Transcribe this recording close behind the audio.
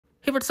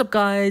Hey, what's up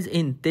guys?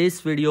 In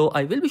this video,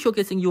 I will be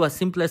showcasing you a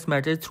simplest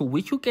method through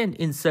which you can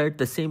insert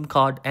the SIM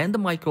card and the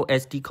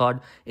microSD card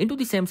into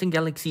the Samsung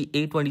Galaxy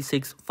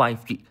A26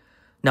 5G.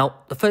 Now,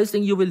 the first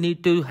thing you will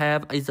need to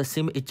have is a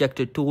SIM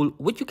ejector tool,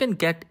 which you can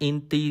get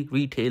in the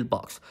retail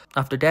box.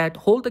 After that,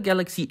 hold the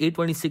Galaxy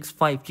A26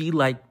 5G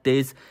like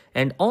this,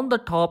 and on the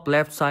top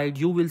left side,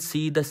 you will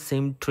see the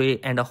SIM tray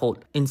and a hole.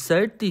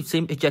 Insert the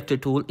SIM ejector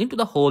tool into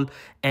the hole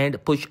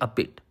and push a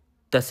bit.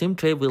 The SIM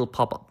tray will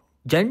pop up.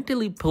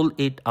 Gently pull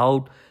it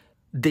out.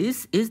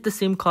 This is the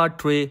SIM card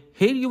tray.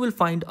 Here you will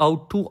find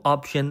out two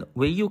options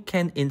where you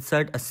can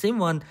insert a SIM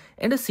 1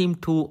 and a SIM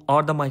 2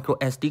 or the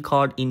microSD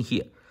card in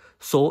here.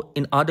 So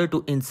in order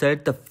to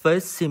insert the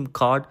first SIM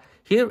card,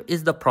 here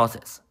is the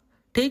process.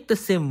 Take the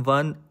SIM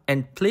 1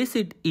 and place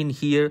it in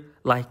here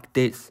like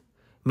this.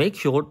 Make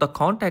sure the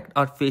contacts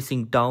are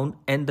facing down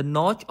and the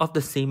notch of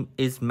the SIM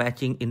is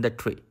matching in the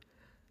tray.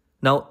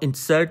 Now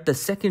insert the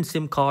second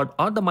SIM card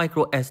or the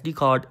microSD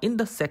card in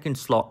the second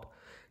slot.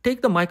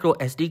 Take the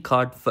microSD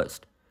card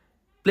first.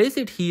 Place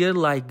it here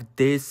like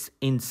this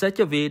in such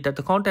a way that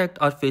the contacts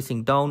are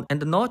facing down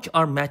and the notch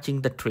are matching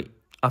the tray.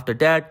 After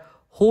that,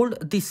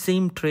 hold the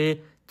SIM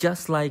tray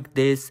just like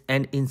this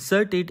and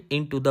insert it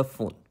into the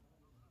phone.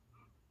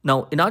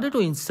 Now, in order to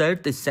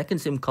insert the second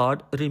SIM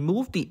card,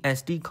 remove the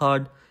SD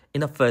card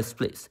in the first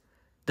place.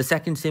 The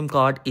second SIM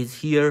card is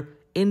here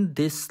in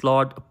this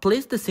slot.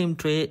 Place the SIM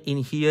tray in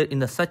here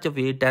in such a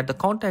way that the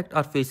contacts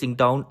are facing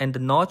down and the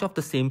notch of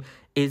the SIM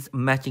is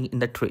matching in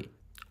the tray.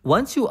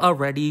 Once you are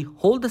ready,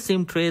 hold the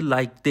SIM tray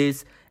like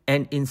this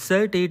and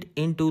insert it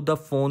into the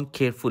phone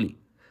carefully.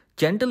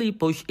 Gently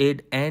push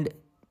it and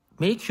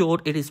make sure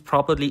it is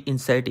properly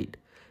inserted.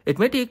 It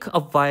may take a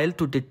while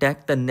to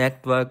detect the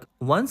network.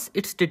 Once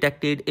it's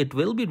detected, it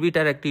will be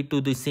redirected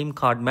to the SIM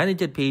card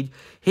manager page.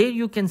 Here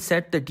you can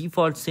set the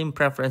default SIM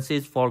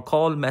preferences for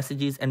call,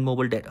 messages and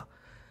mobile data.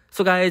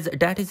 So guys,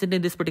 that is it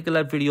in this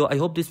particular video. I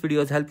hope this video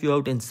has helped you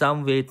out in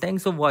some way.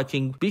 Thanks for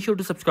watching. Be sure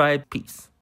to subscribe. Peace.